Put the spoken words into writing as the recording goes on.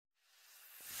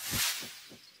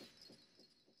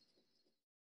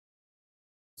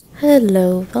Hello,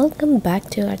 welcome back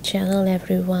to our channel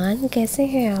everyone. कैसे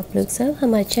हैं आप लोग सब।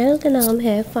 हमारे चैनल का नाम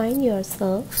है फाइंड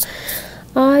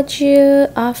योरसेल्फ। आज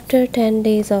आफ्टर 10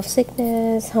 डेज़ ऑफ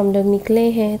सिकनेस हम लोग निकले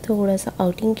हैं थोड़ा सा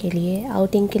आउटिंग के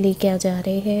लिए क्या जा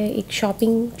रहे हैं, एक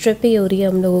शॉपिंग ट्रिप ही हो रही है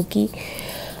हम लोगों की।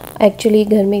 एक्चुअली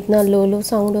घर में इतना लो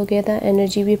साउंड हो गया था,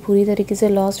 एनर्जी भी पूरी तरीके से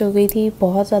लॉस्ट हो गई थी,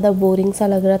 बहुत ज़्यादा बोरिंग सा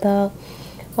लग रहा था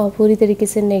और पूरी तरीके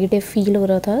से नेगेटिव फील हो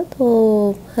रहा था।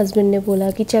 तो हस्बैंड ने बोला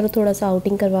कि चलो थोड़ा सा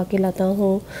आउटिंग करवा के लाता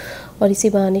हूँ और इसी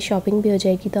बहाने शॉपिंग भी हो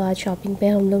जाएगी। तो आज शॉपिंग पे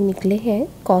हम लोग निकले हैं,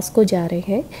 कॉस्को जा रहे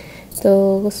हैं।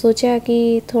 तो सोचा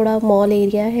कि थोड़ा मॉल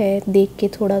एरिया है, देख के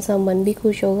थोड़ा सा मन भी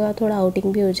खुश होगा, थोड़ा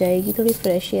आउटिंग भी हो जाएगी, थोड़ी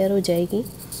फ्रेश एयर हो जाएगी।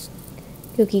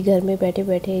 क्योंकि घर में बैठे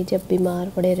बैठे जब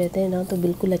बीमार पड़े रहते हैं ना तो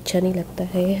बिल्कुल अच्छा नहीं लगता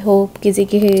है। होप किसी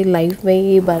की लाइफ में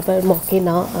ये बार बार मौके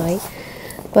ना आए,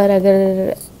 पर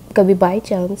अगर कभी बाय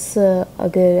चांस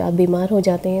अगर आप बीमार हो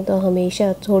जाते हैं तो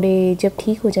हमेशा थोड़े जब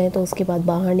ठीक हो जाएं तो उसके बाद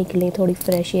बाहर निकलें, थोड़ी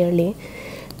फ्रेश एयर लें।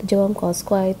 तो जब हम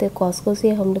कॉस्को आए थे, कॉस्को से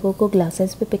हम लोगों को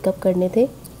ग्लासेस भी पिकअप करने थे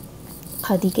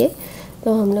खादी के,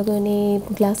 तो हम लोगों ने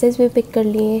ग्लासेस भी पिक कर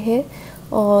लिए हैं।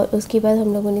 और उसके बाद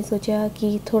हम लोगों ने सोचा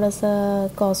कि थोड़ा सा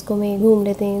कॉस्को में घूम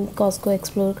लेते हैं, कॉस्को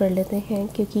एक्सप्लोर कर लेते हैं,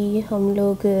 क्योंकि हम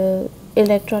लोग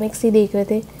इलेक्ट्रॉनिक्स ही देख रहे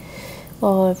थे।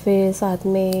 और फिर साथ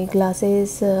में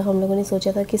ग्लासेस हम लोगों ने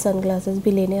सोचा था कि सन ग्लासेस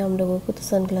भी लेने हैं हम लोगों को, तो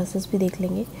सन ग्लासेस भी देख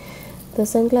लेंगे। तो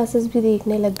सन ग्लासेस भी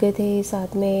देखने लग गए थे,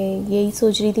 साथ में यही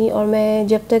सोच रही थी। और मैं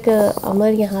जब तक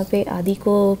अमर यहाँ पे आदि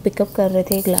को पिकअप कर रहे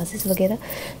थे ग्लासेस वगैरह,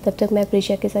 तब तक मैं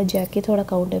प्रिशा के साथ जाके थोड़ा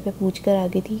काउंटर पे पूछ कर आ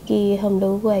गई थी कि हम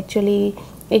लोगों को एक्चुअली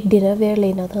एक डिनर वेयर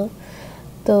लेना था।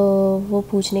 तो वो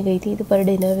पूछने गई थी, तो पर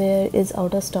dinner where is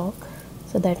out of stock,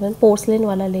 so that one porcelain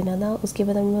वाला लेना था। उसके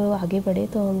बाद हम लोग आगे बढ़े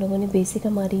तो हम लोगों ने बेसिक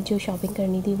हमारी जो शॉपिंग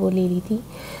करनी थी वो ले ली थी।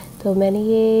 तो मैंने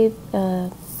ये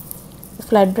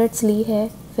फ्लैट ब्रेड्स ली है,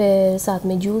 फिर साथ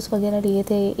में जूस वगैरह लिए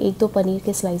थे, एक दो पनीर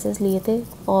के स्लाइसेस लिए थे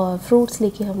और फ्रूट्स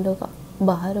लेके हम लोग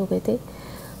बाहर हो गए थे।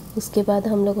 उसके बाद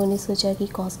हम लोगों ने सोचा कि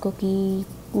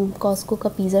कॉस्को का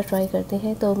पिज़्ज़ा ट्राई करते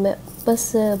हैं। तो मैं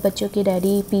बस बच्चों के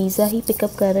डैडी पिज़्ज़ा ही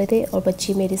पिकअप कर रहे थे और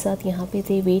बच्चे मेरे साथ यहाँ पे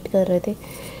थे, वेट कर रहे थे।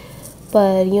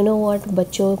 पर यू नो व्हाट,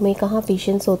 बच्चों में कहाँ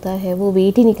पेशेंस होता है, वो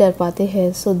वेट ही नहीं कर पाते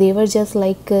हैं। सो देवर जस्ट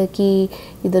लाइक कि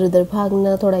इधर उधर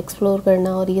भागना, थोड़ा एक्सप्लोर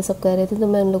करना और ये सब कर रहे थे। तो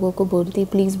मैं उन लोगों को बोल रही थी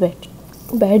प्लीज़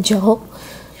बैठ जाओ।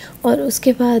 और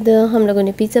उसके बाद हम लोगों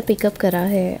ने पिज़्ज़ा पिकअप करा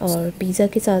है और पिज़्ज़ा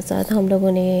के साथ साथ हम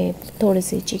लोगों ने थोड़े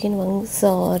से चिकन विंग्स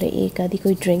और एक आधी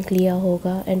कोई ड्रिंक लिया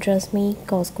होगा। एंड ट्रस्ट मी,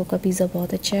 कॉस्को का पिज़्ज़ा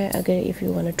बहुत अच्छा है। अगर if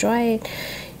you want to try it,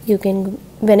 you can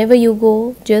whenever you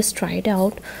go just try it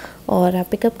out. और आप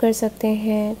पिकअप कर सकते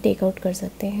हैं, टेक आउट कर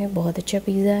सकते हैं, बहुत अच्छा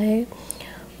पिज़्ज़ा है।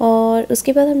 और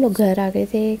उसके बाद हम लोग घर आ गए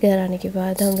थे। घर आने के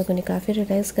बाद हम लोगों ने काफ़ी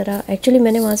रिलैक्स करा। एक्चुअली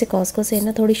मैंने वहाँ से कॉस्को से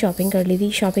ना थोड़ी शॉपिंग कर ली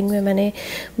थी। शॉपिंग में मैंने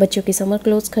बच्चों के समर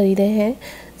क्लोथ्स ख़रीदे हैं।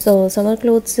 सो समर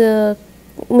क्लोथ्स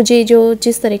मुझे जो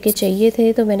जिस तरह के चाहिए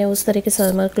थे तो मैंने उस तरह के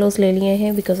समर क्लोथ्स ले लिए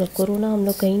हैं। बिकॉज़ ऑफ कोरोना हम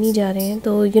लोग कहीं नहीं जा रहे हैं,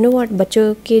 तो यू नो व्हाट,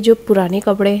 बच्चों के जो पुराने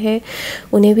कपड़े हैं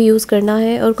उन्हें भी यूज़ करना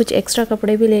है और कुछ एक्स्ट्रा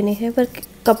कपड़े भी लेने हैं। पर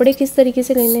कपड़े किस तरीके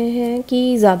से लेने हैं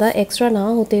कि ज़्यादा एक्स्ट्रा ना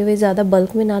होते हुए, ज़्यादा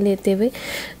बल्क में ना लेते हुए,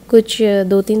 कुछ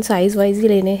 2-3 साइज़ वाइज ही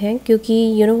लेने हैं। क्योंकि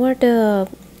यू नो व्हाट,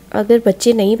 अगर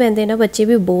बच्चे नहीं पहनते ना, बच्चे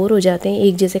भी बोर हो जाते हैं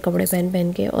एक जैसे कपड़े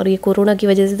पहन के। और ये कोरोना की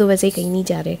वजह से तो वैसे ही कहीं नहीं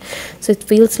जा रहे, so it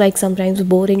feels like sometimes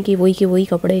boring कि वही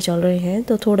कपड़े चल रहे हैं।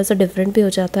 तो थोड़ा सा डिफरेंट भी हो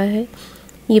जाता है।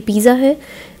 ये पिज़्ज़ा है,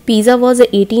 pizza was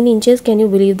 18 inches, can you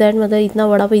believe that. मतलब इतना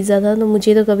बड़ा पिज़्ज़ा था, तो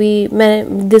मुझे तो कभी,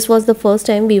 मैं this was the first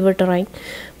time we were trying.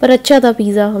 पर अच्छा था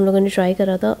पिज़्ज़ा, हम लोगों ने ट्राई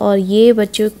करा था। और ये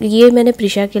ये मैंने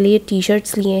प्रिशा के लिए टी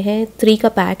शर्ट्स लिए हैं, 3 का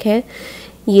पैक है।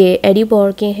 ये एडी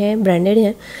बॉर के हैं, ब्रांडेड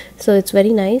हैं, so it's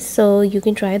very nice, so you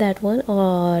can try that one.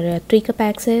 और 3 का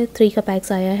पैक्स है, 3 का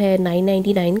पैक्स आया है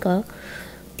 999 का।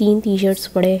 3 टी शर्ट्स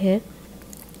पड़े हैं,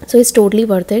 so it's totally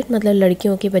worth it, मतलब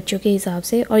लड़कियों के बच्चों के हिसाब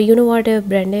से। और यू नो व्हाट,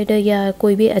 ब्रांडेड या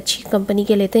कोई भी अच्छी कंपनी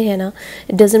के लेते हैं ना,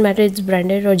 it doesn't matter it's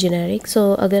branded और जेनेरिक।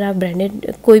 सो अगर आप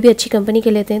ब्रांडेड कोई भी अच्छी कंपनी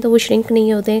के लेते हैं तो वो श्रिंक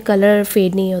नहीं होते हैं, कलर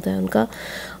फेड नहीं होता है उनका,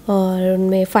 और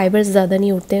उनमें फ़ाइबर्स ज़्यादा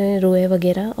नहीं उठते हैं, रोए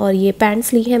वगैरह। और ये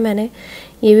पैंट्स ली है मैंने,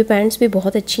 ये भी पैंट्स भी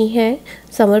बहुत अच्छी हैं,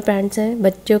 समर पैंट्स हैं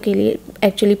बच्चों के लिए।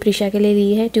 एक्चुअली प्रिशा के लिए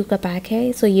ली है, 2 का पैक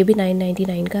है, सो ये भी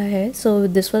 999 का है। सो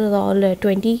दिस वाज ऑल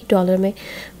 $20 में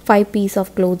 5 पीस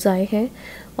ऑफ क्लोथ्स आए हैं।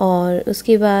 और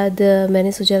उसके बाद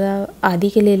मैंने सोचा था आदि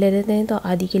के लिए ले लेते हैं, तो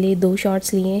आदि के लिए 2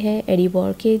 शॉर्ट्स लिए हैं एडी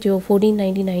बॉर के, जो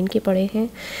 1499 के पड़े हैं।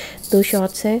 2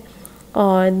 शॉर्ट्स हैं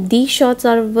और the shorts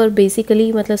are were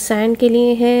basically मतलब सैंड के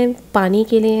लिए हैं, पानी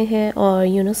के लिए हैं,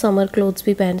 और समर क्लोथ्स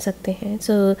भी पहन सकते हैं।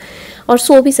 सो और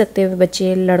सो भी सकते हैं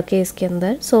बच्चे लड़के इसके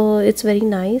अंदर। So it's very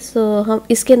nice. सो हम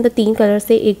इसके अंदर 3 कलर्स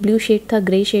थे, एक ब्लू शेड था,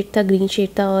 ग्रे शेड था, ग्रीन शेड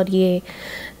था, और ये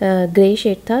ग्रे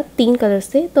शेड था। 3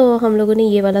 कलर्स थे, तो हम लोगों ने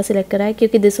ये वाला सिलेक्ट करा है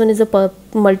क्योंकि this one is a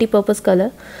multipurpose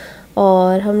colour.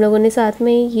 और हम लोगों ने साथ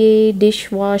में ये डिश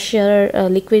वॉशर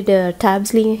लिक्विड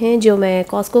टैब्स लिए हैं, जो मैं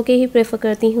कॉस्को के ही प्रेफर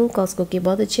करती हूँ। कॉस्को के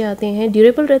बहुत अच्छे आते हैं,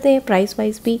 ड्यूरेबल रहते हैं, प्राइस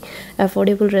वाइज भी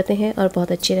अफोर्डेबल रहते हैं और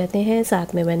बहुत अच्छे रहते हैं।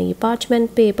 साथ में मैंने ये पार्चमेंट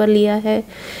पेपर लिया है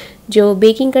जो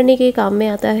बेकिंग करने के काम में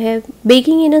आता है।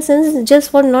 Baking in a sense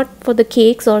just for not for the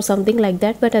cakes और समथिंग लाइक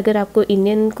दैट, बट अगर आपको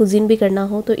इंडियन कुजीन भी करना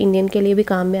हो तो इंडियन के लिए भी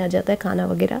काम में आ जाता है खाना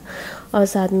वगैरह। और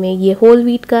साथ में ये होल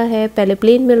व्हीट का है, पहले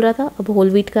प्लेन मिल रहा था, अब होल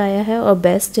व्हीट का आया है और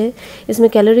बेस्ट है। इसमें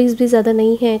कैलोरीज भी ज़्यादा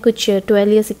नहीं है, कुछ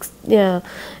 12 या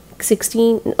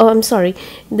 16, I am sorry,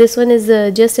 this one is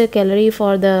just a calorie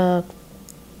for the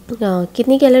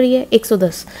कितनी कैलोरी है,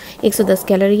 110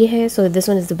 कैलोरी है। So this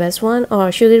one is the best one,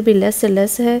 और शुगर भी लेस से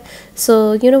लेस है। सो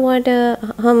यू नो व्हाट,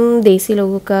 हम देसी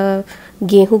लोगों का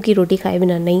गेहूं की रोटी खाए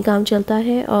बिना नहीं काम चलता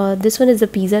है। और this one is the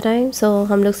pizza time. सो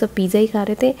हम लोग सब पिज़्ज़ा ही खा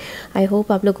रहे थे। आई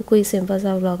होप आप लोगों को ये सिंपल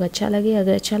सा व्लॉग अच्छा लगे।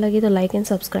 अगर अच्छा लगे तो like and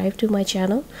subscribe to my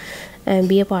channel and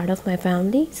be a part of my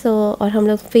family. सो और हम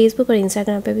लोग फेसबुक और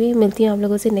इंस्टाग्राम पे भी मिलती हैं आप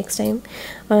लोगों से नेक्स्ट टाइम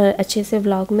अच्छे से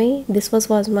व्लॉग में। This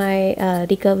was my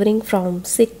recovering from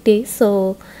sick day.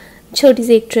 सो छोटी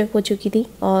सी एक ट्रिप हो चुकी थी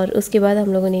और उसके बाद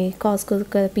हम लोगों ने कॉस्को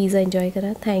का पिज़्ज़ा एंजॉय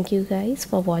करा। Thank you guys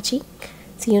for watching.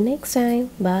 C you next time,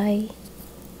 bye.